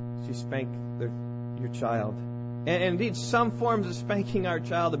if you spank your child. And indeed, some forms of spanking are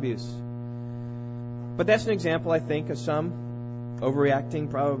child abuse. But that's an example, I think, of some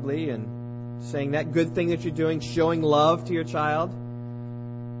overreacting probably and saying that good thing that you're doing, showing love to your child,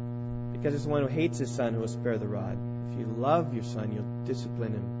 because it's the one who hates his son who will spare the rod. If you love your son, you'll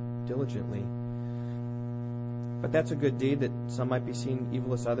discipline him diligently. But that's a good deed that some might be seen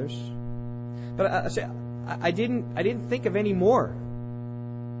evil as others. But I didn't think of any more.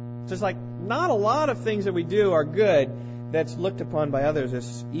 It's just like not a lot of things that we do are good that's looked upon by others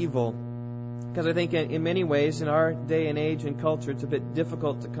as evil. Because I think in many ways in our day and age and culture, it's a bit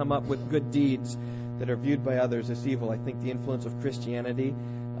difficult to come up with good deeds that are viewed by others as evil. I think the influence of Christianity,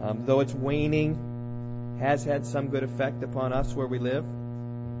 though it's waning, has had some good effect upon us where we live.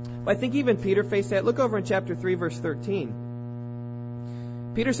 But I think even Peter faced that. Look over in chapter 3, verse 13.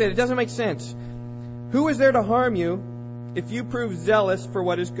 Peter said, it doesn't make sense. Who is there to harm you if you prove zealous for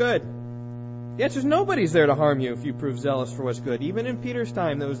what is good? The answer is nobody's there to harm you if you prove zealous for what's good. Even in Peter's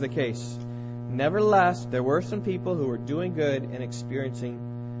time, that was the case. Nevertheless, there were some people who were doing good and experiencing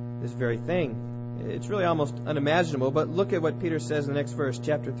this very thing. It's really almost unimaginable, but look at what Peter says in the next verse,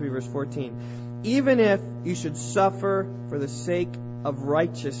 chapter 3, verse 14. Even if you should suffer for the sake of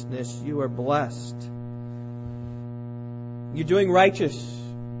righteousness, you are blessed. You're doing righteous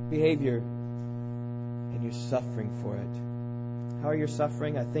behavior, and you're suffering for it. How are you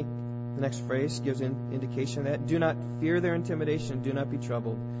suffering? I think the next phrase gives an indication of that. Do not fear their intimidation. Do not be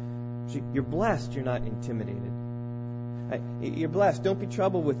troubled. You're blessed. You're not intimidated. You're blessed. Don't be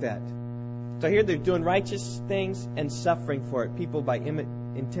troubled with that. So here they're doing righteous things and suffering for it. People by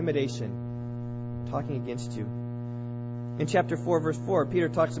intimidation, talking against you. In chapter 4, verse 4, Peter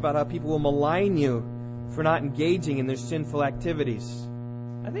talks about how people will malign you for not engaging in their sinful activities.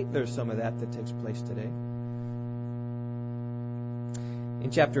 I think there's some of that takes place today.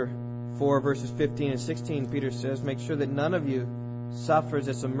 In chapter 4, verses 15 and 16, Peter says, make sure that none of you suffers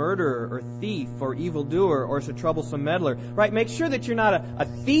as a murderer or thief or evildoer or as a troublesome meddler. Right? Make sure that you're not a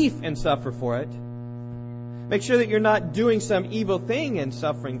thief and suffer for it. Make sure that you're not doing some evil thing and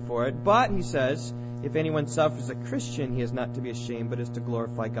suffering for it. But, he says, if anyone suffers as a Christian, he is not to be ashamed, but is to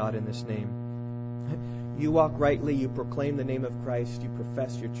glorify God in this name. You walk rightly, you proclaim the name of Christ, you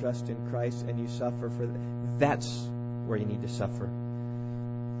profess your trust in Christ, and you suffer for that. That's where you need to suffer.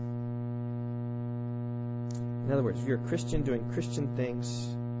 In other words, if you're a Christian doing Christian things,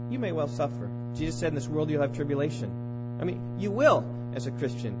 you may well suffer. Jesus said in this world you'll have tribulation. I mean, you will, as a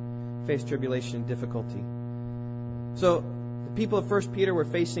Christian, face tribulation and difficulty. So, the people of 1 Peter were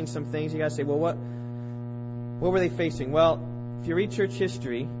facing some things. You got to say, well, what were they facing? Well, if you read church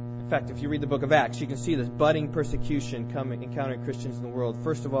history, in fact, if you read the book of Acts, you can see this budding persecution encountering Christians in the world.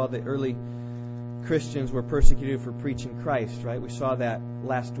 First of all, the early Christians were persecuted for preaching Christ, right? We saw that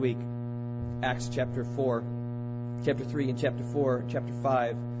last week. Acts chapter 4, chapter 3 and chapter 4, chapter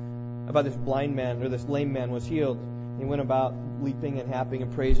 5, about this blind man, or this lame man was healed. He went about leaping and happing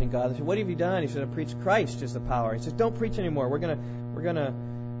and praising God. They said, what have you done? He said, I preached Christ is the power. He says, don't preach anymore. We're gonna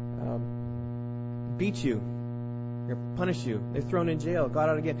beat you. We're going to punish you. They're thrown in jail, got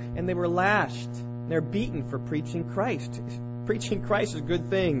out again. And they were lashed. They're beaten for preaching Christ. Preaching Christ is a good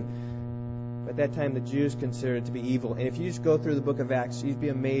thing. At that time, the Jews considered it to be evil. And if you just go through the book of Acts, you'd be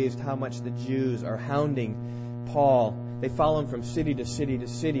amazed how much the Jews are hounding Paul. They follow him from city to city to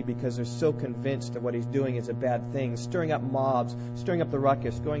city because they're so convinced that what he's doing is a bad thing, stirring up mobs, stirring up the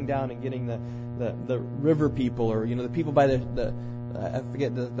ruckus, going down and getting the river people, or the people by the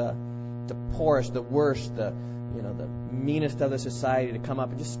poorest, the worst, the meanest of the society to come up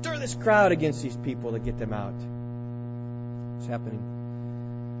and just stir this crowd against these people to get them out. It's happening.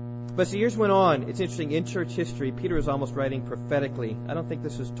 But as the years went on, it's interesting, in church history, Peter was almost writing prophetically. I don't think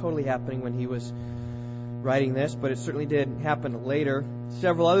this was totally happening when he was writing this, but it certainly did happen later.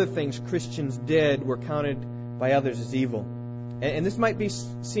 Several other things Christians did were counted by others as evil. And this might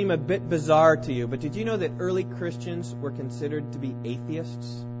seem a bit bizarre to you, but did you know that early Christians were considered to be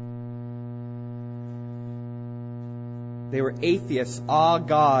atheists? They were atheists,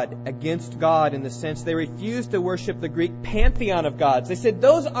 God, against God, in the sense they refused to worship the Greek pantheon of gods. They said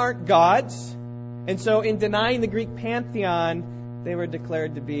those aren't gods. And so in denying the Greek pantheon, they were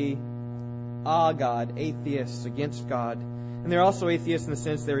declared to be God, atheists against God. And they're also atheists in the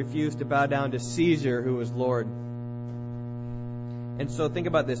sense they refused to bow down to Caesar, who was Lord. And so think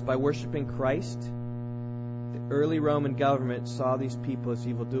about this. By worshiping Christ, the early Roman government saw these people as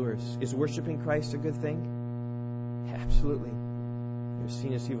evildoers. Is worshiping Christ a good thing? Absolutely. They're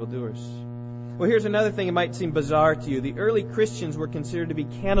seen as evildoers. Well, here's another thing that might seem bizarre to you. The early Christians were considered to be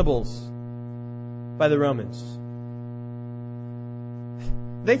cannibals by the Romans.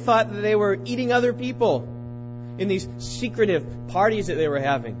 They thought that they were eating other people in these secretive parties that they were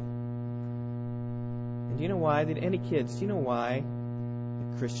having. And do you know why? Any kids, do you know why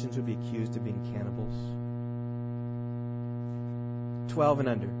the Christians would be accused of being cannibals? 12 and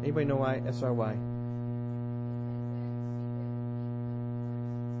under. Anybody know why? SRY.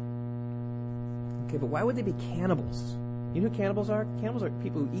 Okay, but why would they be cannibals? You know who cannibals are? Cannibals are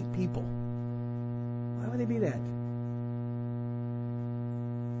people who eat people. Why would they be that?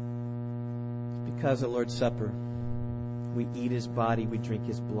 Because at Lord's Supper, we eat His body, we drink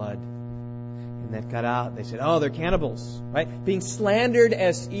His blood. And that got out. They said, oh, they're cannibals, right? Being slandered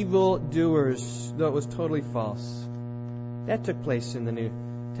as evildoers, though it was totally false. That took place in the New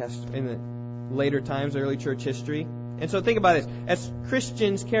Testament, in the later times, early church history. And so think about this. As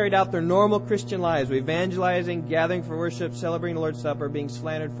Christians carried out their normal Christian lives, evangelizing, gathering for worship, celebrating the Lord's Supper, being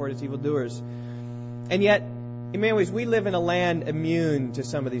slandered for it as evildoers. And yet, in many ways, we live in a land immune to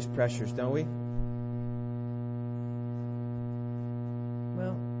some of these pressures, don't we?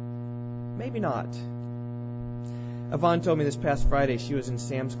 Well, maybe not. Yvonne told me this past Friday she was in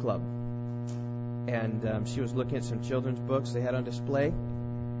Sam's Club. And she was looking at some children's books they had on display.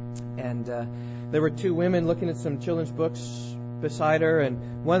 And there were two women looking at some children's books beside her,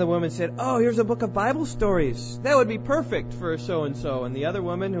 and one of the women said, oh, here's a book of Bible stories. That would be perfect for so-and-so. And the other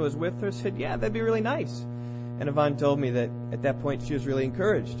woman who was with her said, yeah, that'd be really nice. And Yvonne told me that at that point she was really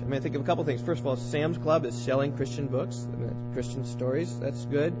encouraged. I mean, I think of a couple things. First of all, Sam's Club is selling Christian books, Christian stories. That's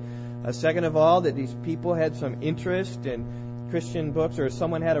good. Second of all, that these people had some interest in Christian books, or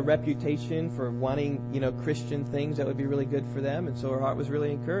someone had a reputation for wanting, Christian things that would be really good for them. And so her heart was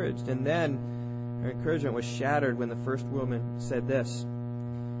really encouraged. And then her encouragement was shattered when the first woman said this.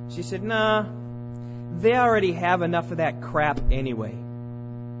 She said, nah, they already have enough of that crap anyway.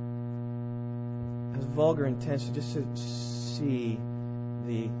 It was vulgar intensity, just to see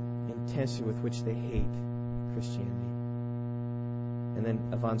the intensity with which they hate Christianity. And then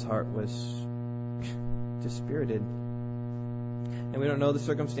Yvonne's heart was dispirited. And we don't know the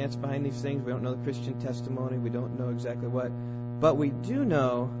circumstance behind these things. We don't know the Christian testimony. We don't know exactly what. But we do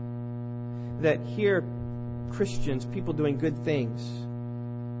know that here, Christians, people doing good things,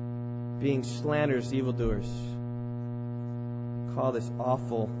 being slanderers, evildoers, call this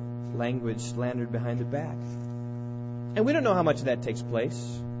awful language slandered behind the back. And we don't know how much of that takes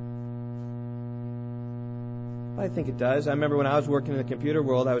place. I think it does. I remember when I was working in the computer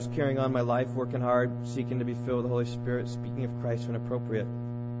world, I was carrying on my life, working hard, seeking to be filled with the Holy Spirit, speaking of Christ when appropriate.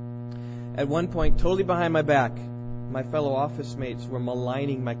 At one point, totally behind my back, my fellow office mates were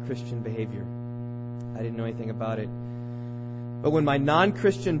maligning my Christian behavior. I didn't know anything about it. But when my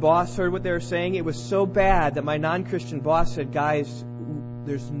non-Christian boss heard what they were saying, it was so bad that my non-Christian boss said, guys,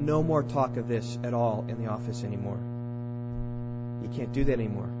 there's no more talk of this at all in the office anymore. You can't do that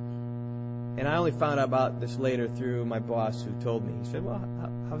anymore. And I only found out about this later through my boss who told me. He said, well,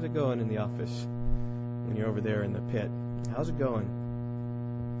 how's it going in the office when you're over there in the pit? How's it going?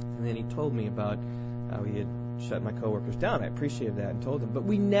 And then he told me about how he had shut my coworkers down. I appreciated that and told him. But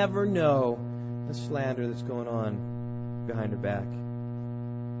we never know the slander that's going on behind our back.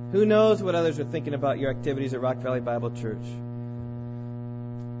 Who knows what others are thinking about your activities at Rock Valley Bible Church?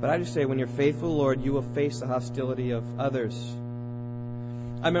 But I just say, when you're faithful, Lord, you will face the hostility of others.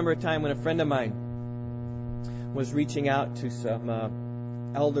 I remember a time when a friend of mine was reaching out to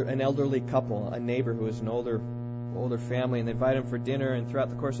an elderly couple, a neighbor who was an older family, and they invited them for dinner, and throughout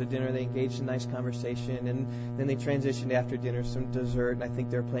the course of dinner they engaged in nice conversation, and then they transitioned after dinner some dessert, and I think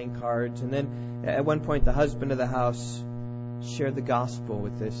they were playing cards, and then at one point the husband of the house shared the gospel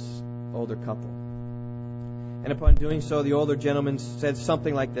with this older couple. And upon doing so, the older gentleman said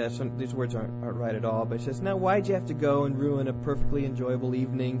something like this, and these words aren't right at all, but he says, "Now why'd you have to go and ruin a perfectly enjoyable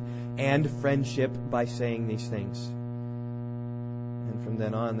evening and friendship by saying these things?" And from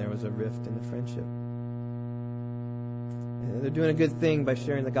then on, there was a rift in the friendship. They're doing a good thing by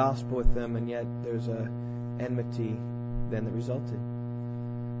sharing the gospel with them, and yet there's a enmity then that resulted.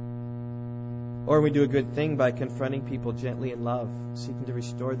 Or we do a good thing by confronting people gently in love, seeking to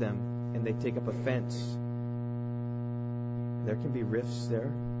restore them, and they take up offense. There can be rifts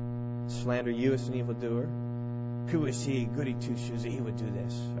there. Slander you as an evildoer. Who is he, goody two-shoes, that he would do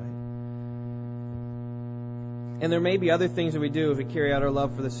this, right? And there may be other things that we do if we carry out our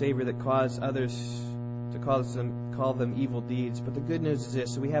love for the Savior that cause others to call them evil deeds. But the good news is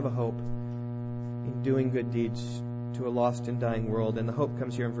this: we have a hope in doing good deeds to a lost and dying world. And the hope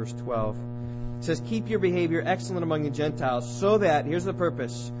comes here in verse 12. It says, "Keep your behavior excellent among the Gentiles, so that," here's the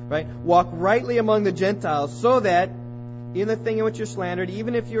purpose, right? "Walk rightly among the Gentiles, so that in the thing in which you're slandered,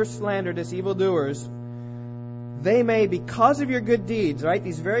 even if you're slandered as evildoers, they may, because of your good deeds," right?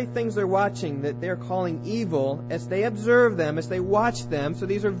 These very things they're watching, that they're calling evil, as they observe them, as they watch them. So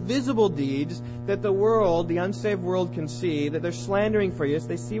these are visible deeds that the world, the unsaved world, can see, that they're slandering for you, as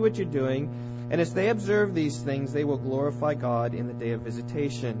they see what you're doing. And as they observe these things, they will glorify God in the day of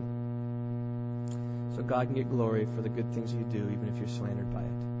visitation. So God can get glory for the good things you do, even if you're slandered by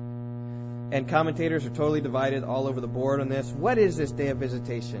it. And commentators are totally divided all over the board on this. What is this day of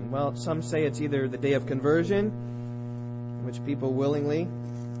visitation? Well, some say it's either the day of conversion, in which people willingly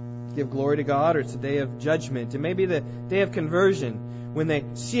give glory to God, or it's the day of judgment. It may be the day of conversion, when they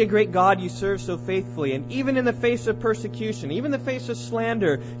see a great God you serve so faithfully, and even in the face of persecution, even in the face of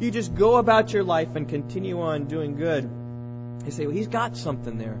slander, you just go about your life and continue on doing good. They say, well, he's got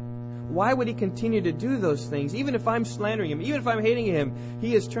something there. Why would he continue to do those things? Even if I'm slandering him, even if I'm hating him,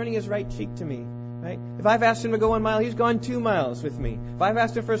 he is turning his right cheek to me. Right? If I've asked him to go 1 mile, he's gone 2 miles with me. If I've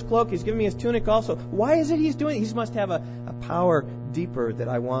asked him for his cloak, he's given me his tunic also. Why is it he's doing it? He must have a power deeper that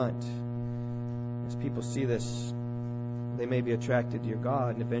I want. As people see this, they may be attracted to your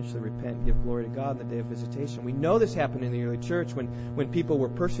God and eventually repent and give glory to God in the day of visitation. We know this happened in the early church when people were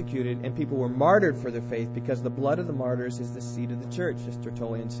persecuted and people were martyred for their faith, because the blood of the martyrs is the seed of the church, as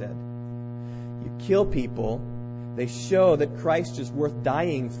Tertullian said. You kill people, they show that Christ is worth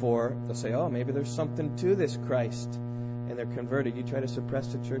dying for. They'll say, oh, maybe there's something to this Christ. And they're converted. You try to suppress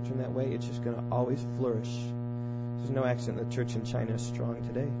the church in that way, it's just going to always flourish. There's no accident the church in China is strong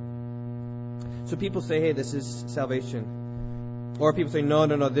today. So people say, hey, this is salvation. Or people say, no,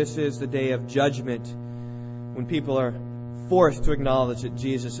 this is the day of judgment, when people are forced to acknowledge that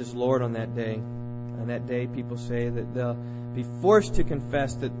Jesus is Lord on that day. On that day, people say that they'll be forced to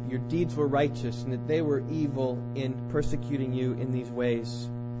confess that your deeds were righteous and that they were evil in persecuting you in these ways.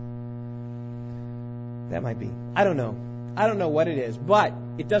 That might be. I don't know. I don't know what it is, but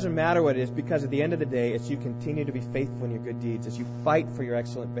it doesn't matter what it is, because at the end of the day, as you continue to be faithful in your good deeds, as you fight for your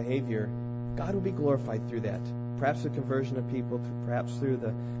excellent behavior, God will be glorified through that. Perhaps the conversion of people, perhaps through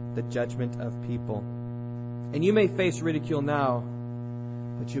the judgment of people. And you may face ridicule now,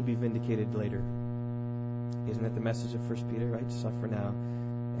 but you'll be vindicated later. Isn't that the message of 1 Peter, right? Suffer now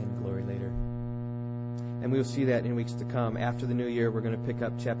and glory later. And we will see that in weeks to come. After the new year, we're going to pick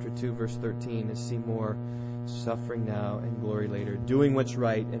up chapter 2, verse 13, and see more suffering now and glory later, doing what's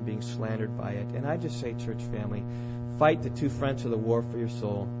right and being slandered by it. And I just say, church family, fight the two fronts of the war for your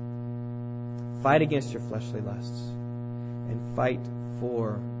soul. Fight against your fleshly lusts, and fight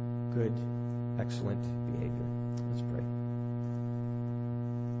for good, excellent behavior. Let's pray.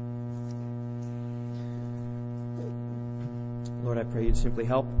 Lord, I pray you'd simply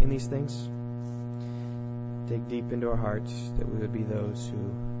help in these things. Dig deep into our hearts, that we would be those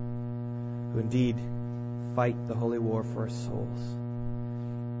who indeed fight the holy war for our souls.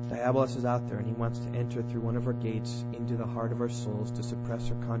 Diabolos is out there, and he wants to enter through one of our gates into the heart of our souls to suppress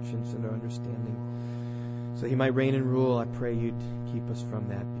our conscience and our understanding. So he might reign and rule. I pray you'd keep us from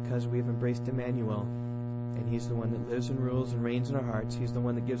that, because we have embraced Emmanuel, and he's the one that lives and rules and reigns in our hearts. He's the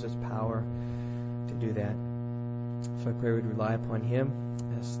one that gives us power to do that. So I pray we'd rely upon him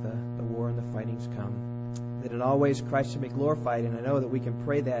as the war and the fightings come, that in all ways Christ should be glorified. And I know that we can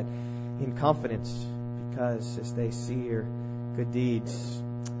pray that in confidence, because as they see your good deeds,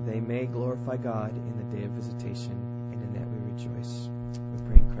 they may glorify God in the day of visitation, and in that we rejoice. We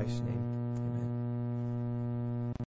pray in Christ's name.